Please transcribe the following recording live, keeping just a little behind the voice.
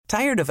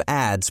Tired of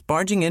ads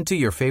barging into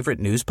your favorite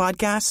news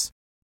podcasts?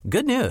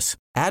 Good news.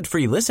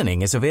 Ad-free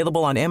listening is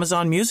available on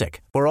Amazon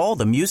Music for all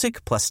the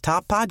music plus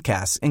top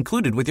podcasts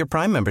included with your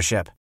Prime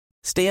membership.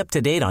 Stay up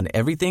to date on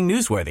everything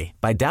newsworthy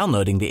by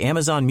downloading the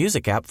Amazon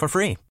Music app for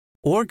free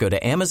or go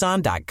to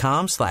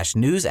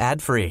amazon.com/news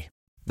ad free.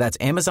 That's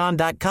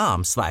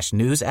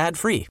amazon.com/news ad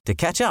free to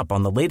catch up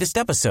on the latest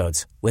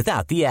episodes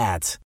without the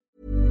ads.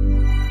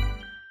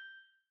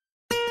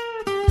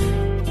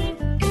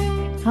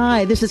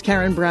 Hi, this is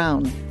Karen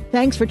Brown.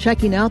 Thanks for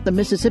checking out the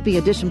Mississippi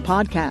Edition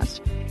podcast.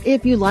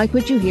 If you like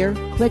what you hear,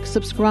 click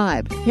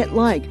subscribe, hit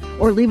like,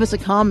 or leave us a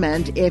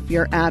comment if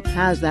your app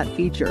has that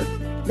feature.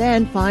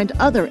 Then find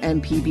other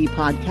MPB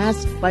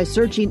podcasts by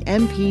searching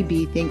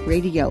MPB Think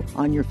Radio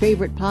on your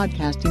favorite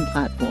podcasting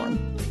platform.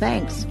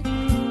 Thanks.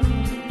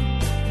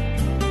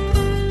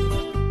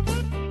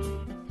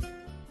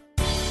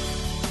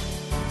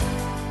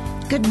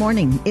 Good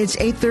morning. It's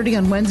 8:30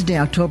 on Wednesday,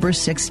 October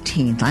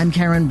 16th. I'm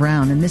Karen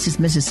Brown, and this is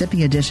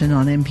Mississippi Edition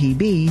on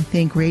MPB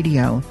Think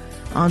Radio.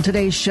 On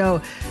today's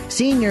show,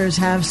 seniors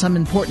have some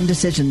important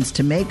decisions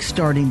to make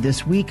starting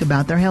this week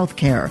about their health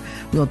care.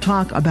 We'll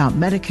talk about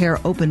Medicare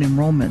open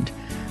enrollment.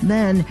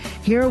 Then,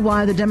 hear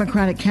why the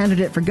Democratic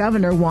candidate for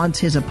governor wants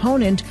his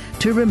opponent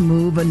to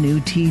remove a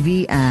new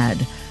TV ad.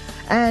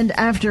 And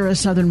after a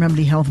Southern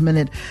Remedy Health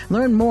Minute,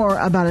 learn more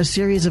about a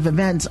series of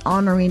events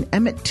honoring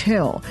Emmett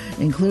Till,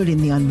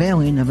 including the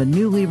unveiling of a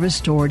newly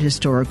restored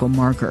historical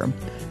marker.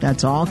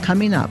 That's all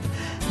coming up.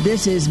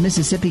 This is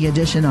Mississippi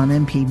Edition on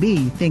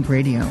MPB Think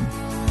Radio.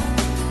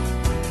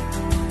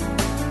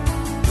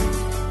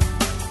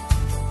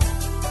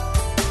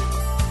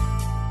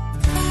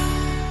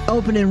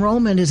 Open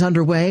enrollment is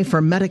underway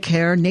for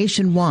Medicare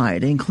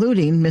nationwide,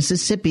 including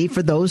Mississippi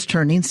for those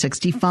turning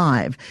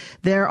 65.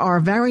 There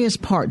are various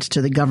parts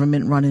to the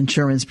government-run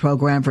insurance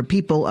program for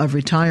people of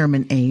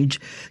retirement age.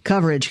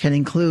 Coverage can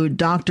include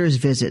doctor's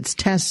visits,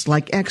 tests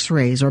like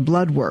x-rays or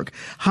blood work,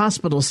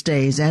 hospital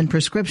stays, and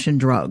prescription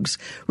drugs.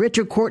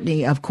 Richard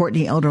Courtney of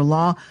Courtney Elder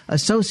Law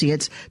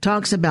Associates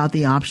talks about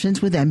the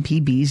options with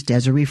MPB's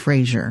Desiree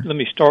Frazier. Let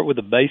me start with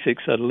the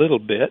basics a little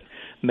bit.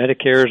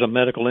 Medicare is a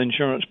medical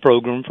insurance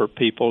program for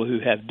people who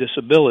have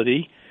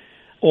disability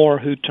or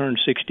who turn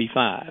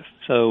 65.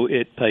 So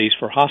it pays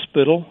for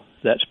hospital,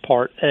 that's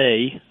Part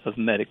A of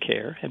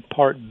Medicare, and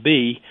Part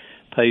B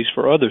pays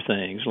for other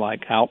things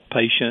like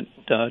outpatient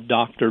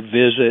doctor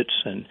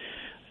visits and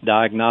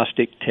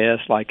diagnostic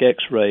tests like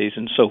x-rays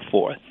and so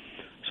forth.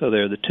 So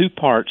there are the two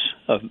parts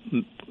of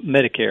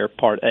Medicare,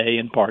 Part A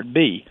and Part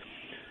B.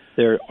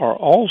 There are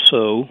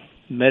also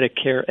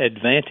Medicare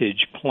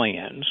Advantage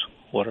plans,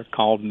 what are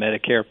called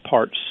Medicare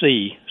Part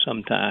C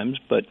sometimes,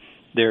 but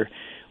they're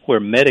where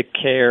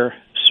Medicare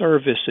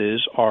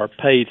services are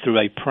paid through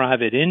a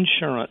private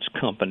insurance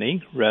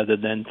company rather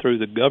than through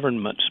the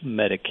government's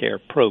Medicare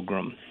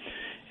program.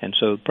 And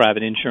so the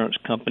private insurance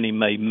company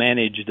may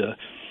manage the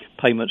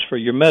payments for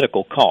your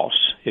medical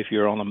costs if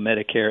you're on a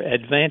Medicare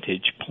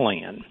Advantage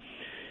plan.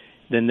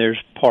 Then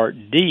there's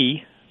Part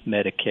D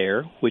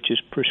Medicare, which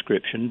is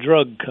prescription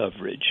drug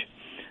coverage.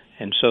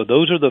 And so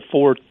those are the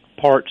four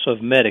parts of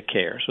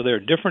Medicare. So there are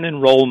different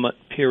enrollment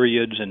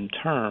periods and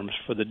terms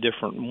for the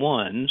different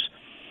ones.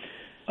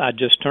 I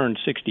just turned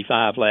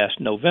 65 last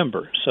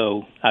November,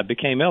 so I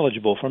became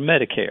eligible for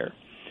Medicare.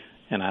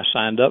 And I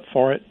signed up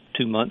for it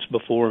 2 months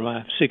before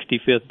my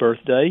 65th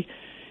birthday,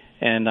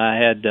 and I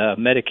had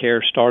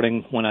Medicare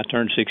starting when I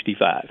turned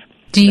 65.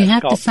 Do you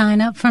have to sign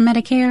up for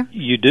Medicare?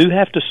 You do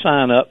have to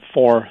sign up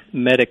for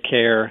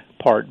Medicare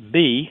Part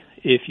B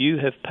if you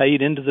have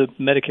paid into the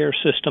Medicare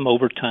system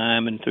over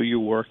time and through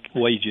your work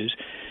wages.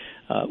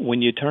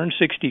 When you turn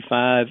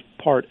 65,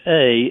 Part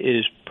A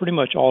is pretty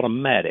much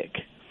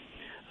automatic.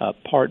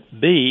 Part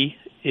B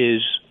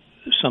is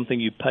something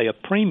you pay a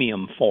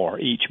premium for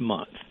each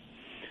month.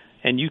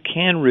 And you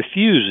can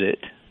refuse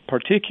it,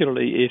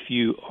 particularly if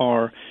you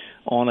are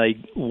on a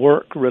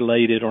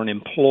work-related or an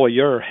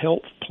employer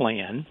health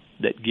plan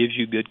that gives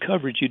you good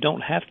coverage. You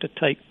don't have to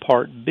take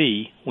Part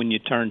B when you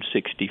turn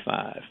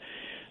 65.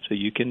 So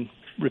you can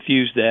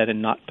refuse that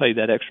and not pay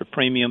that extra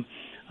premium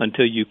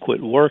until you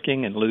quit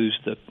working and lose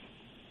the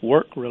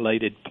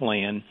work-related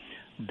plan,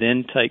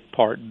 then take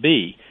Part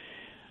B.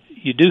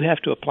 You do have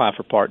to apply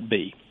for Part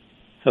B.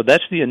 So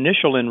that's the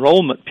initial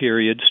enrollment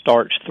period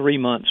starts 3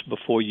 months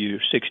before your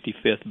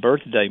 65th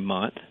birthday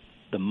month,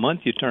 the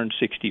month you turn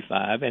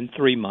 65, and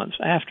 3 months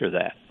after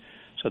that.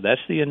 So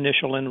that's the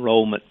initial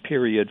enrollment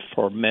period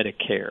for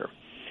Medicare.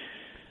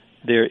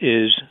 There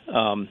is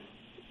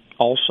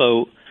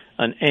also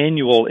an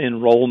annual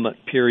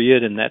enrollment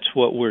period, and that's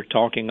what we're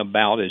talking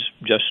about is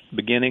just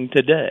beginning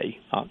today,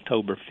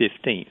 October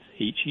 15th.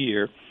 Each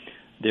year,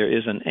 there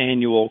is an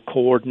annual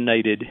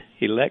coordinated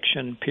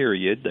election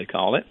period, they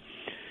call it.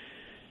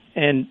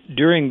 And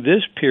during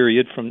this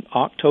period, from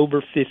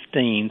October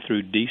 15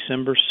 through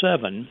December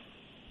 7,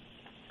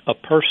 a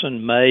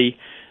person may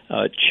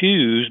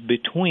choose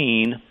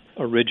between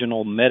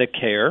original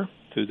Medicare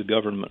through the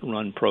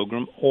government-run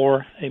program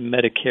or a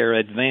Medicare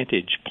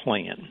Advantage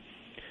plan.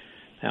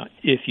 Now,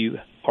 if you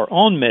are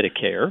on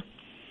Medicare,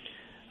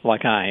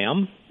 like I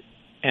am,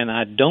 and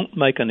I don't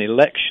make an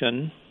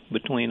election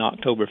between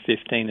October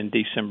 15 and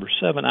December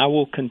 7, I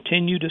will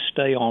continue to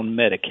stay on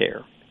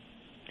Medicare.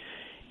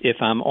 If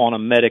I'm on a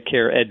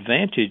Medicare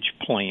Advantage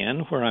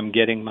plan where I'm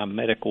getting my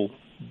medical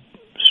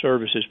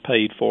services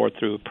paid for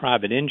through a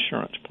private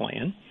insurance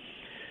plan,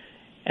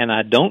 and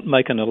I don't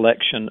make an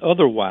election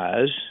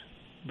otherwise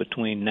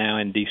between now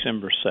and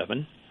December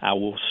 7, I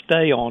will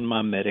stay on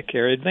my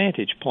Medicare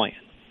Advantage plan.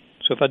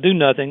 So if I do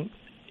nothing,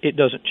 it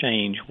doesn't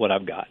change what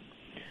I've got.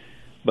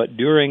 But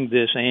during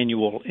this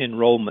annual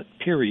enrollment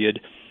period,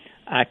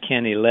 I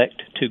can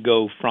elect to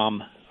go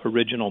from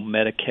original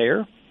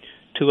Medicare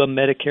to a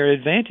Medicare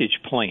Advantage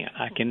plan.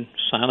 I can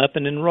sign up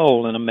and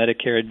enroll in a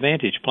Medicare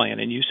Advantage plan.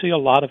 And you see a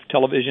lot of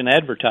television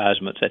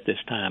advertisements at this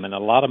time and a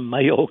lot of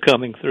mail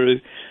coming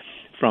through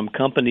from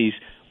companies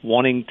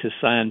wanting to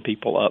sign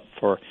people up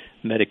for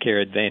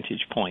Medicare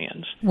Advantage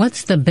plans.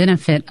 What's the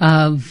benefit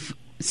of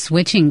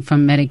switching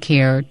from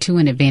Medicare to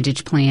an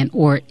Advantage plan,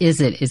 or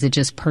is it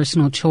just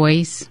personal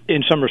choice?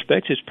 In some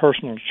respects, it's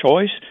personal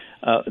choice.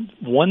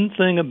 One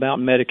thing about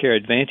Medicare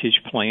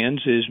Advantage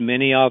plans is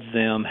many of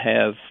them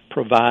have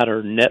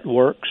provider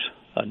networks,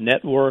 a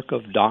network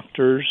of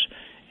doctors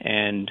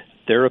and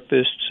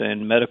therapists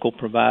and medical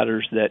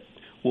providers that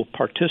will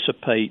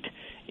participate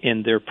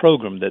in their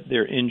program, that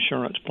their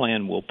insurance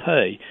plan will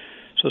pay.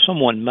 So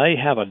someone may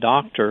have a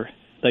doctor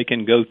they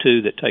can go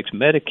to that takes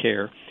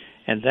Medicare,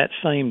 and that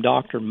same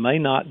doctor may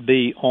not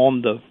be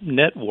on the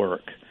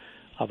network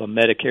of a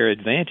Medicare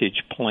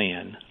Advantage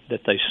plan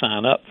that they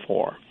sign up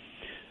for.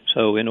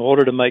 So in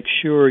order to make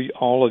sure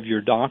all of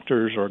your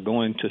doctors are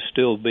going to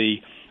still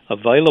be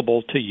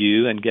available to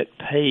you and get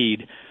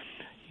paid,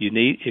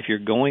 if you're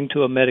going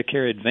to a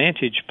Medicare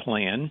Advantage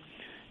plan,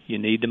 you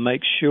need to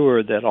make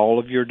sure that all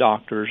of your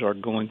doctors are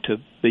going to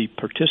be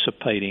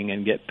participating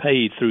and get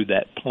paid through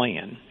that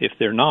plan. If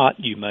they're not,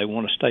 you may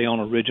want to stay on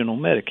original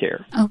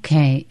Medicare.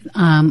 Okay.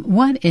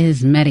 What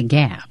is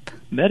Medigap?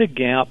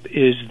 Medigap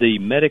is the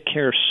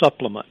Medicare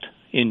Supplement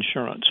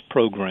Insurance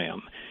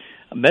Program.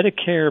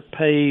 Medicare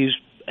pays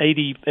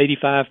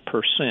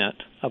 85%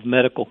 of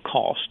medical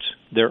costs.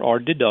 There are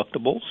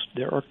deductibles.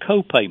 There are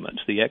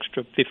co-payments. The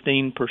extra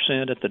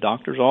 15% at the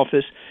doctor's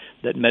office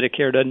that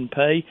Medicare doesn't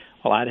pay,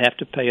 well, I'd have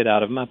to pay it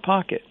out of my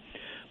pocket.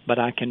 But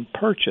I can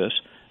purchase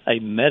a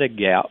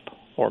Medigap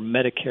or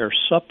Medicare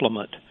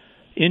Supplement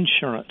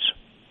insurance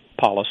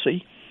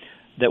policy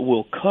that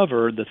will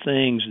cover the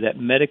things that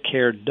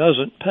Medicare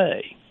doesn't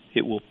pay.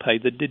 It will pay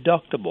the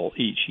deductible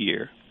each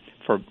year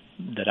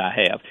that I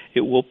have.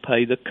 It will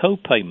pay the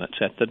co-payments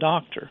at the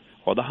doctor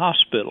or the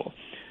hospital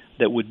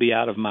that would be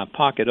out of my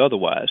pocket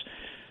otherwise.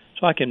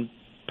 So I can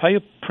pay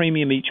a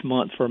premium each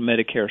month for a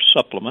Medicare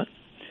supplement,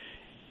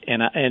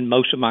 and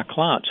most of my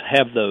clients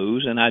have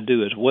those, and I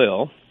do as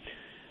well,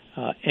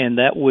 and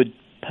that would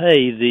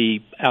pay the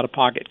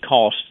out-of-pocket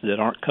costs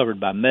that aren't covered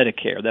by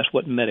Medicare. That's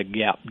what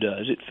Medigap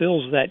does. It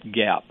fills that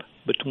gap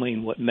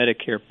between what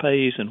Medicare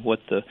pays and what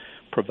the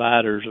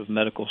providers of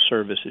medical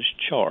services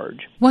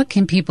charge. What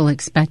can people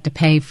expect to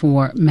pay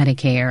for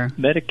Medicare?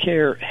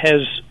 Medicare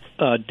has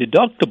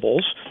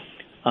deductibles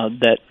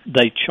that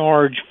they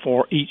charge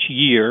for each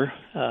year.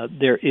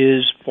 There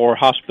is, for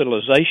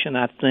hospitalization,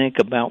 I think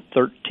about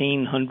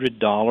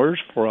 $1,300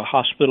 for a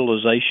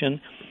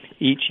hospitalization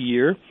each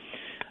year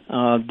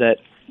that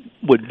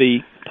would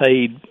be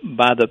paid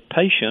by the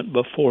patient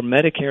before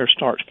Medicare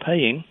starts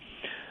paying.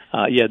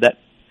 That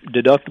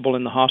deductible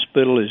in the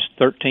hospital is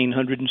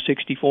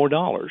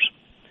 $1,364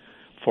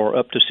 for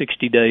up to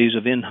 60 days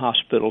of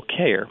in-hospital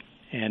care,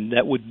 and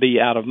that would be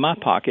out of my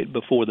pocket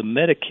before the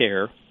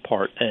Medicare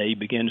Part A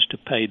begins to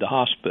pay the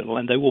hospital,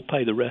 and they will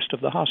pay the rest of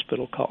the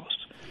hospital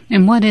costs.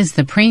 And what is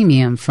the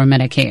premium for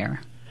Medicare?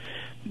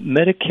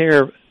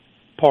 Medicare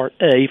Part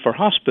A for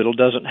hospital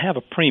doesn't have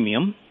a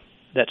premium.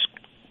 That's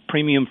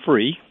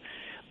premium-free,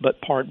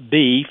 but Part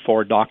B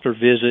for doctor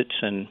visits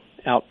and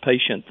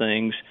outpatient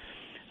things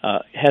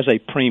has a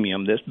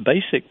premium. This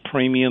basic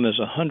premium is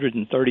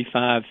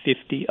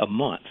 $135.50 a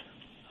month,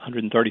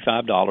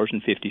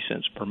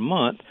 $135.50 per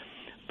month,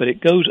 but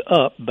it goes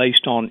up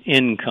based on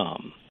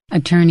income.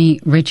 Attorney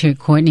Richard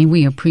Courtney,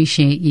 we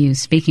appreciate you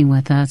speaking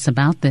with us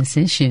about this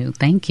issue.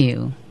 Thank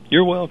you.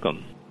 You're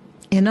welcome.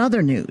 In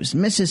other news,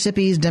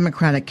 Mississippi's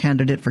Democratic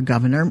candidate for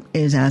governor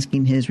is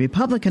asking his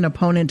Republican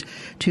opponent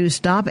to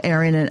stop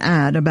airing an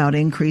ad about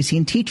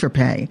increasing teacher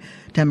pay.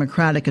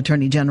 Democratic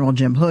Attorney General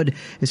Jim Hood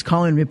is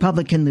calling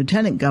Republican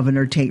Lieutenant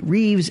Governor Tate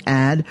Reeves'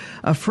 ad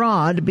a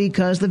fraud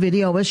because the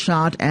video was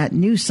shot at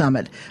New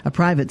Summit, a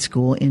private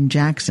school in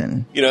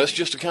Jackson. You know, it's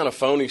just a kind of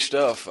phony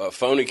stuff, a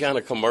phony kind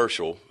of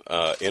commercial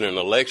in an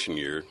election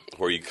year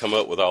where you come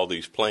up with all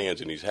these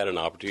plans and he's had an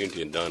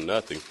opportunity and done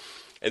nothing.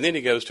 And then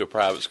he goes to a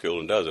private school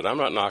and does it. I'm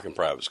not knocking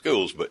private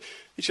schools, but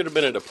he should have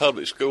been at a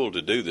public school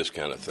to do this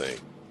kind of thing.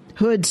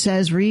 Hood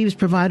says Reeves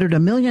provided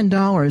 $1 million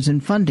in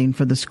funding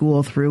for the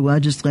school through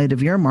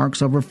legislative earmarks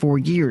over 4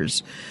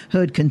 years.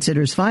 Hood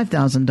considers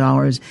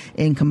 $5,000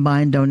 in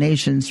combined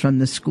donations from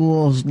the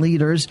school's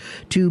leaders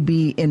to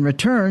be in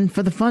return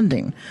for the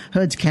funding.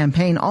 Hood's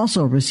campaign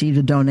also received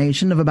a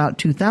donation of about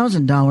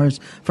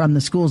 $2,000 from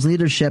the school's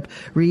leadership.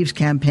 Reeves'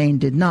 campaign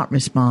did not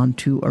respond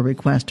to a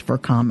request for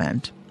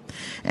comment.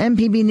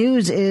 MPB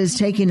News is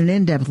taking an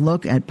in-depth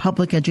look at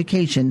public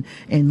education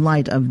in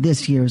light of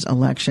this year's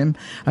election.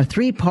 A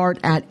 3-part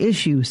At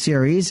Issue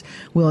series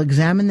will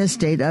examine the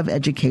state of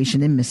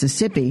education in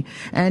Mississippi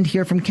and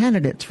hear from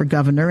candidates for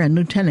governor and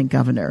lieutenant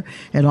governor.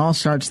 It all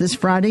starts this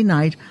Friday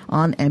night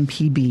on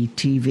MPB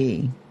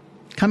TV.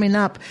 Coming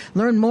up,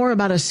 learn more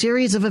about a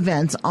series of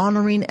events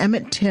honoring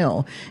Emmett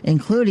Till,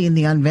 including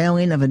the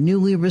unveiling of a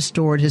newly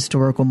restored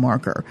historical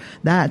marker.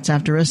 That's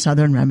after a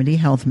Southern Remedy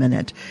Health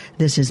Minute.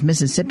 This is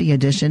Mississippi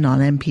Edition on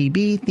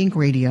MPB Think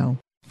Radio.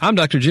 I'm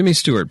Dr. Jimmy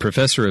Stewart,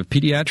 professor of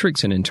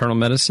pediatrics and internal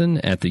medicine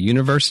at the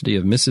University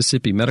of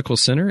Mississippi Medical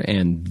Center,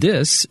 and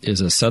this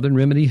is a Southern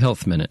Remedy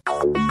Health Minute.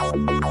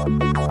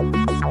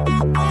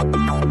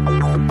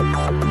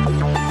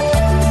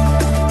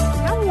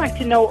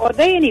 To know, are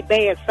there any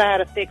bad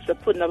side effects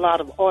of putting a lot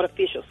of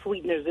artificial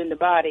sweeteners in the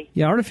body?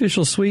 Yeah,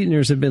 artificial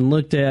sweeteners have been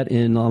looked at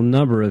in a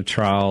number of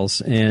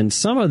trials, and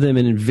some of them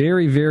in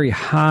very, very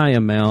high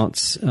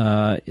amounts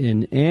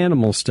in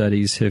animal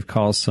studies have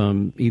caused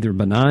some either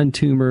benign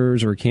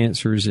tumors or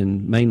cancers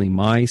in mainly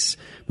mice.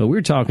 But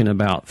we're talking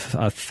about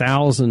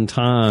 1,000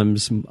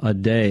 times a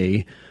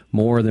day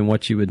more than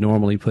what you would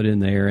normally put in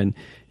there. And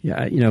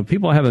yeah,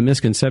 people have a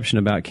misconception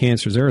about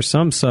cancers. There are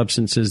some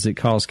substances that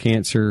cause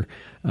cancer.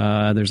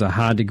 There's a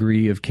high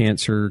degree of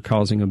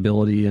cancer-causing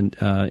ability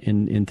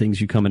in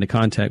things you come into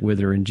contact with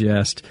or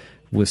ingest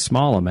with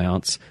small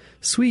amounts.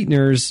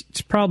 Sweeteners,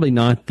 it's probably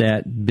not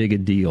that big a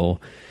deal.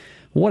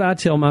 What I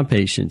tell my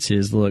patients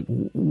is, look,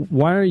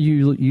 why are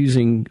you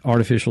using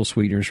artificial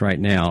sweeteners right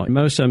now?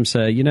 Most of them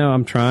say,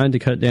 I'm trying to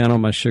cut down on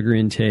my sugar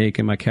intake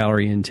and my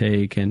calorie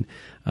intake, and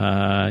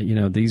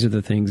these are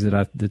the things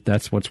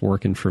that's what's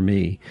working for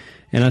me.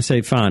 And I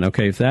say, fine,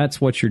 okay, if that's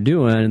what you're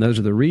doing and those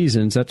are the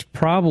reasons, that's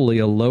probably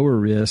a lower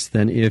risk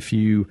than if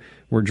you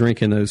were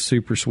drinking those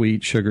super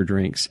sweet sugar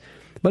drinks.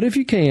 But if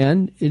you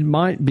can, it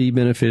might be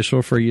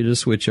beneficial for you to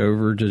switch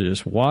over to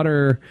just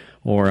water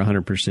or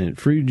 100%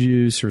 fruit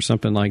juice or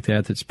something like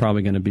that. That's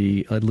probably going to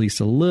be at least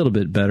a little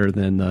bit better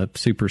than the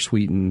super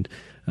sweetened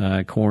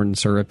corn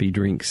syrupy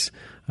drinks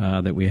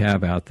that we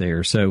have out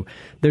there. So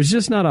there's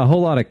just not a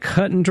whole lot of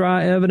cut and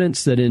dry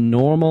evidence that in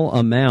normal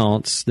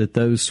amounts that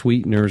those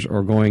sweeteners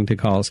are going to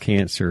cause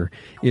cancer.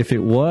 If it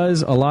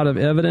was a lot of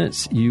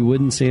evidence, you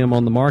wouldn't see them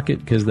on the market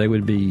because they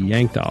would be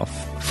yanked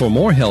off. For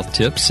more health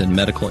tips and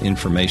medical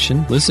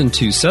information, listen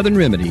to Southern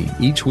Remedy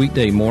each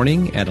weekday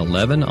morning at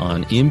 11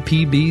 on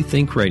MPB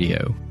Think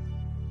Radio.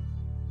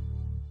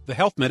 The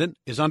Health Minute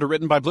is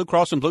underwritten by Blue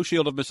Cross and Blue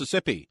Shield of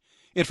Mississippi.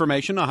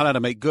 Information on how to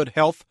make good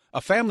health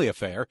a family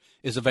affair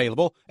is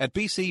available at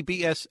bcbsms.com.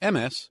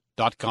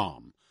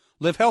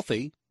 Live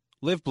healthy,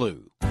 live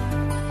blue.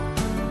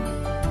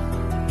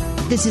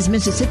 This is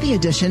Mississippi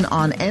Edition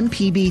on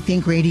MPB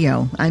Think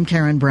Radio. I'm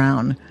Karen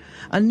Brown.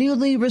 A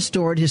newly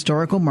restored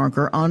historical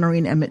marker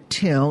honoring Emmett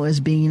Till is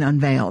being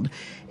unveiled.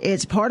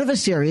 It's part of a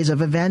series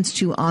of events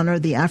to honor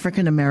the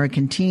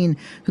African-American teen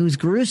whose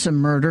gruesome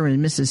murder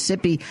in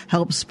Mississippi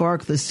helped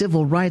spark the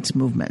civil rights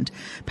movement.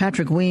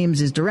 Patrick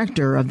Weems is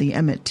director of the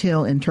Emmett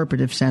Till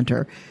Interpretive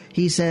Center.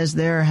 He says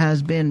there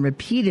has been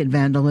repeated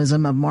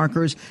vandalism of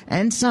markers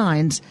and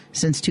signs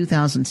since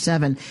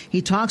 2007.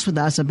 He talks with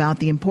us about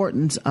the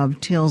importance of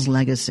Till's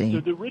legacy.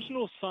 So the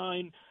original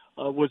sign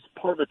was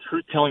part of a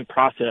truth-telling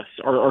process.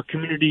 Our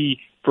community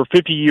for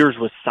 50 years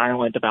was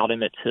silent about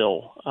Emmett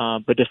Till,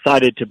 but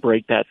decided to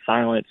break that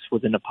silence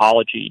with an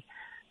apology.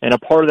 And a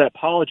part of that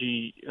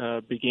apology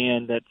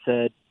began that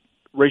said,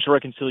 racial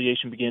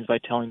reconciliation begins by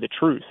telling the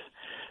truth.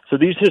 So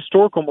these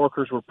historical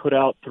markers were put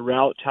out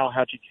throughout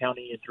Tallahatchie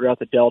County and throughout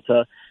the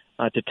Delta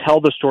to tell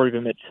the story of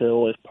Emmett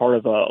Till as part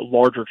of a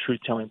larger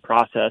truth-telling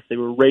process. They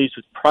were raised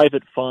with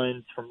private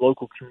funds from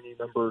local community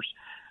members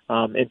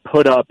and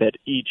put up at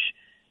each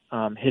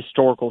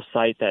historical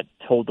site that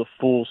told the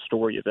full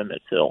story of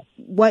Emmett Till.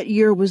 What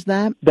year was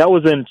that? That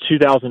was in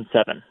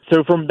 2007.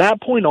 So from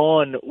that point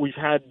on, we've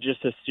had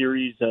just a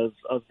series of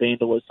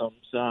vandalisms.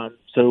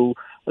 So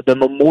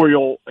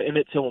the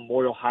Emmett Till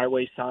Memorial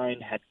Highway sign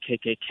had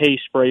KKK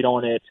sprayed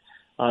on it.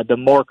 The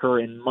marker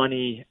in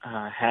money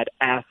had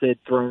acid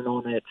thrown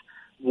on it.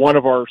 One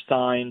of our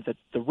signs at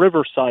the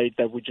river site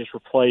that we just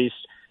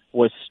replaced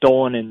was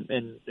stolen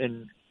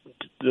and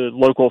the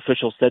local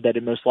officials said that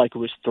it most likely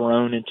was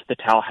thrown into the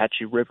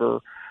Tallahatchie River.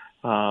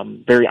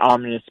 Very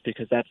ominous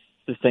because that's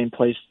the same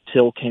place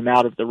Till came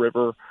out of the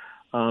river.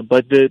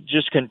 But the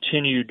just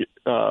continued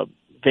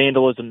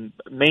vandalism,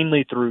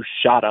 mainly through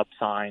shot-up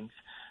signs.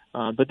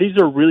 But these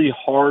are really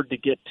hard to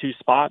get to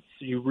spots.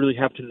 You really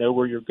have to know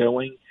where you're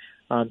going.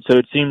 So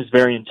it seems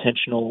very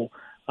intentional,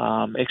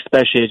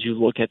 especially as you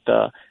look at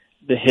the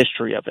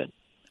history of it.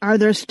 Are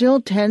there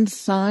still 10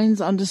 signs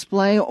on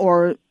display,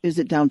 or is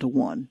it down to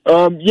one?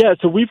 Yeah,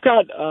 so we've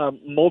got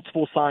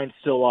multiple signs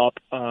still up.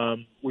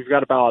 We've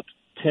got about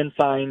 10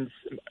 signs,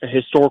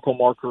 historical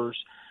markers.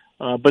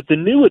 But the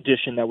new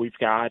addition that we've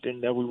got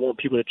and that we want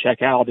people to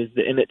check out is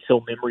the Emmett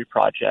Till Memory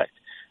Project,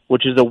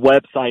 which is a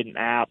website and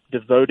app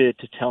devoted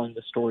to telling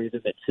the story of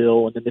Emmett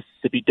Till in the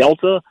Mississippi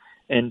Delta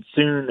and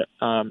soon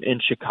in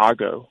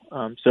Chicago.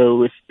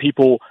 So if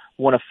people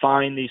want to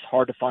find these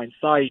hard-to-find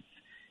sites,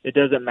 it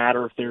doesn't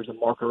matter if there's a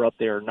marker up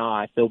there or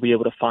not. They'll be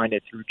able to find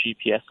it through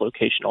GPS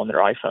location on their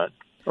iPhone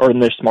or in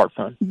their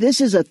smartphone.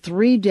 This is a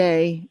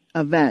 3-day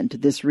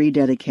event, this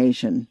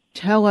rededication.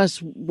 Tell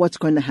us what's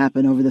going to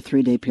happen over the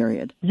 3-day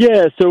period.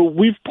 Yeah, so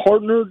we've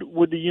partnered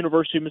with the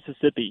University of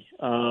Mississippi.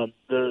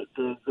 The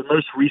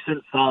most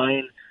recent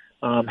sign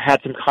had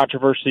some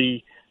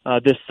controversy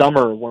this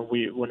summer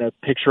when a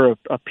picture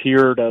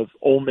appeared of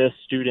Ole Miss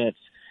students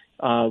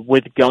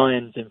with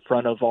guns in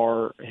front of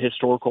our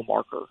historical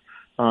marker.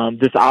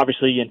 This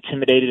obviously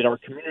intimidated our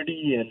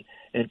community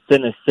and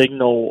sent a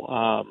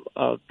signal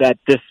that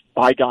this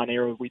bygone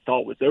era we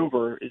thought was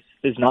over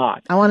is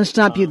not. I want to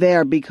stop you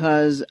there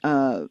because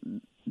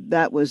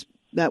that was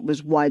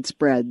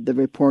widespread, the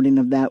reporting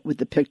of that with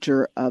the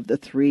picture of the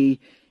 3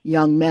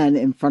 young men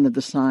in front of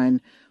the sign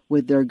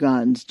with their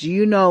guns. Do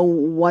you know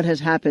what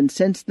has happened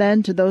since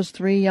then to those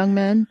 3 young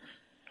men?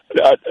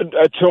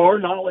 To our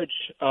knowledge,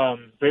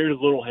 very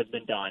little has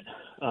been done.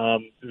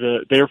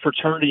 Their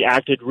fraternity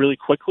acted really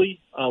quickly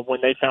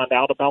when they found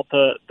out about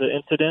the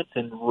incident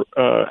and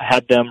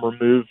had them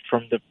removed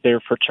from their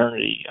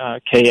fraternity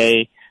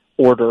KA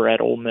order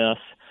at Ole Miss.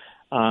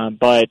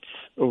 But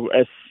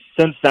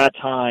since that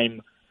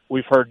time,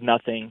 we've heard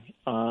nothing,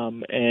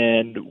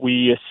 and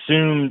we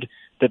assumed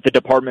that the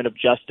Department of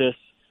Justice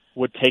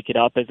would take it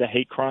up as a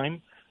hate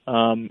crime.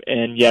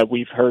 And yet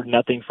we've heard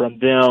nothing from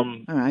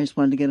them. All right, I just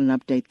wanted to get an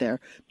update there.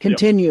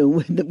 Continue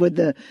with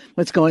the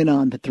what's going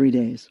on the 3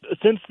 days.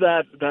 Since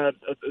the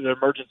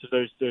emergence of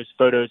those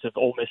photos of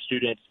Ole Miss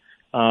students,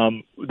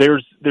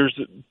 there's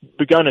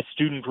begun a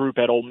student group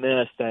at Ole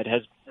Miss that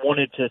has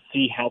wanted to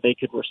see how they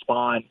could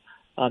respond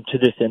to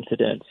this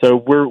incident. So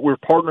we're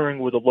partnering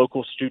with a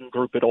local student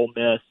group at Ole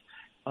Miss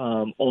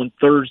on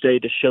Thursday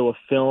to show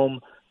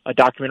a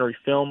documentary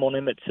film on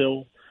Emmett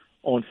Till.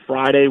 On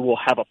Friday, we'll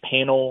have a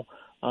panel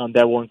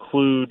that will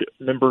include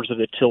members of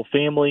the Till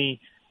family,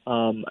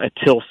 a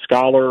Till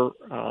scholar,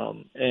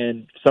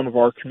 and some of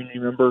our community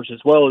members, as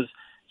well as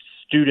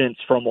students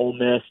from Ole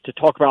Miss, to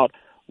talk about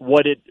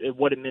what it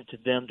meant to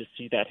them to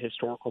see that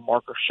historical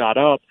marker shot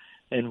up,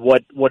 and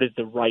what is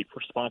the right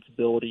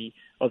responsibility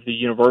of the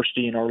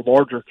university and our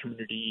larger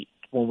community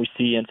when we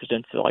see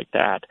incidents like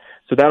that.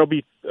 So that'll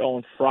be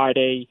on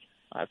Friday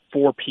at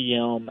 4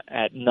 p.m.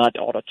 at Nutt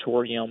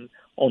Auditorium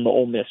on the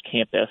Ole Miss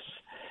campus.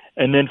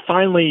 And then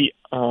finally,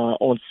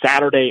 on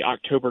Saturday,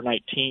 October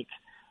 19th,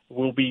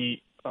 we'll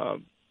be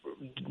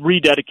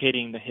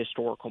rededicating the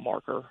historical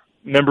marker.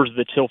 Members of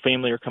the Till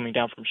family are coming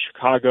down from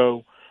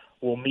Chicago.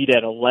 We'll meet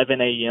at 11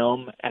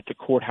 a.m. at the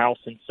courthouse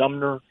in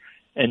Sumner,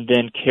 and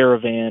then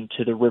caravan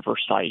to the river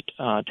site,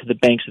 to the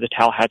banks of the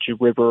Tallahatchie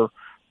River.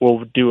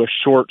 We'll do a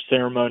short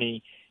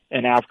ceremony,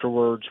 and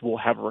afterwards we'll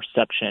have a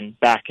reception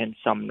back in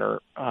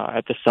Sumner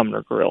at the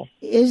Sumner Grill.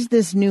 Is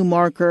this new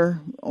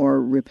marker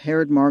or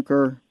repaired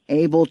marker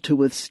able to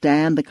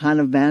withstand the kind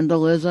of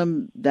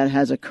vandalism that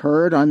has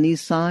occurred on these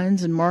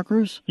signs and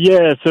markers?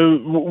 Yeah, so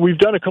we've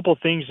done a couple of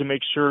things to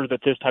make sure that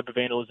this type of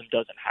vandalism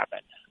doesn't happen.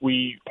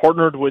 We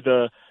partnered with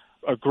a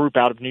group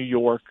out of New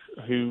York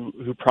who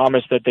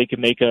promised that they could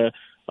make a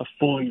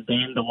fully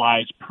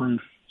vandalized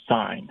proof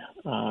sign.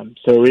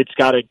 So it's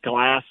got a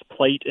glass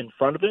plate in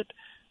front of it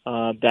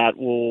that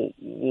will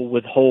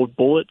withhold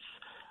bullets.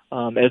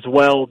 As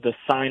well, the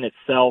sign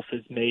itself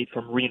is made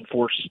from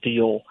reinforced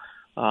steel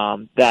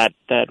that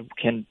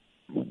can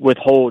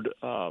withhold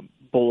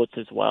bullets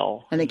as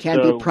well. And it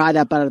can't be pried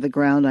up out of the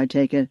ground, I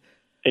take it?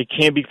 It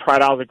can be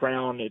pried out of the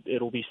ground.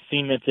 It'll be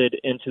cemented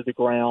into the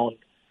ground.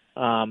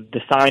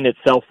 The sign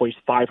itself weighs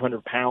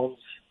 500 pounds,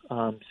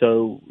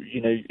 so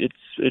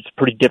it's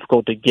pretty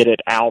difficult to get it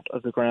out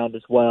of the ground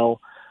as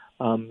well.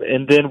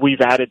 And then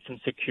we've added some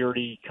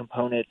security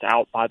components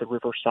out by the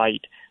river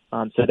site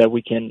so that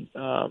we can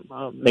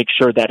make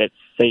sure that it's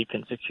safe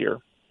and secure.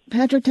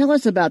 Patrick, tell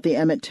us about the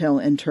Emmett Till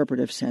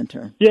Interpretive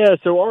Center. Yeah,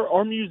 so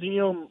our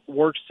museum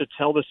works to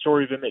tell the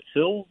story of Emmett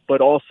Till, but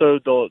also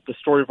the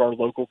story of our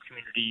local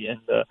community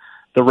and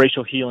the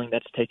racial healing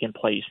that's taken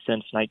place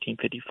since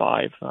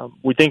 1955.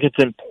 We think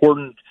it's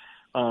important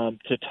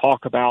to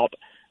talk about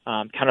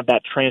kind of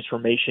that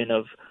transformation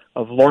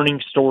of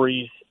learning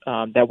stories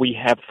that we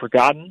have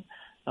forgotten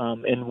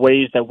in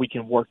ways that we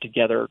can work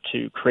together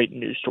to create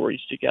new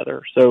stories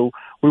together. So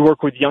we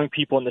work with young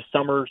people in the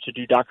summers to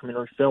do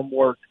documentary film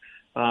work,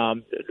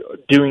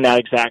 doing that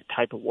exact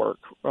type of work,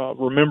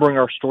 remembering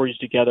our stories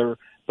together,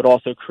 but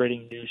also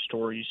creating new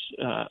stories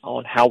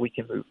on how we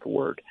can move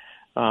forward.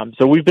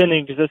 So we've been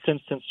in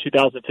existence since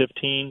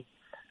 2015.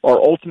 Our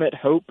ultimate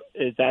hope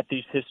is that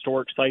these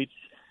historic sites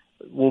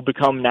will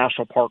become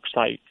national park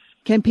sites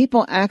Can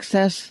people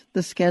access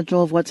the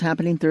schedule of what's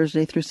happening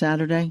Thursday through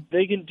Saturday?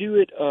 They can do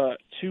it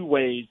two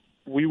ways.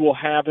 We will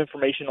have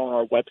information on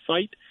our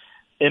website,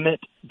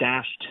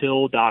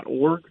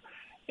 emmett-till.org,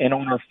 and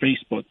on our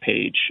Facebook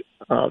page,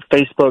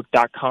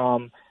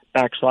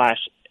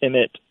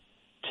 facebook.com/Emmett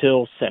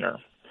Till Center.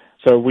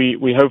 So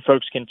we hope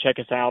folks can check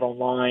us out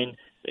online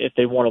if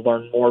they want to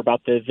learn more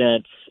about the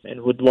events,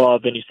 and would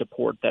love any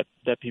support that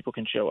people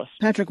can show us.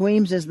 Patrick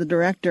Weems is the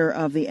director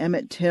of the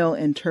Emmett Till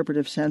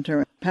Interpretive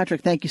Center.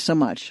 Patrick, thank you so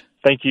much.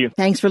 Thank you.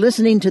 Thanks for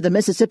listening to the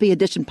Mississippi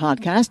Edition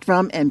podcast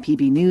from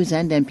MPB News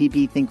and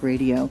MPB Think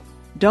Radio.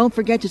 Don't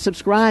forget to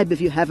subscribe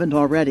if you haven't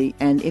already,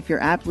 and if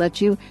your app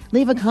lets you,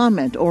 leave a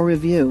comment or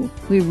review.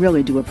 We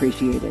really do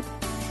appreciate it.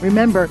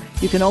 Remember,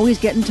 you can always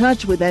get in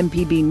touch with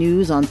MPB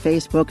News on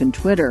Facebook and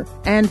Twitter,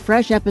 and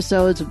fresh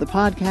episodes of the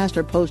podcast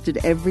are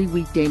posted every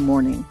weekday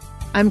morning.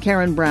 I'm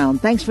Karen Brown.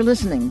 Thanks for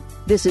listening.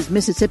 This is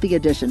Mississippi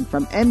Edition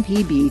from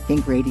MPB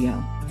Think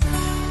Radio.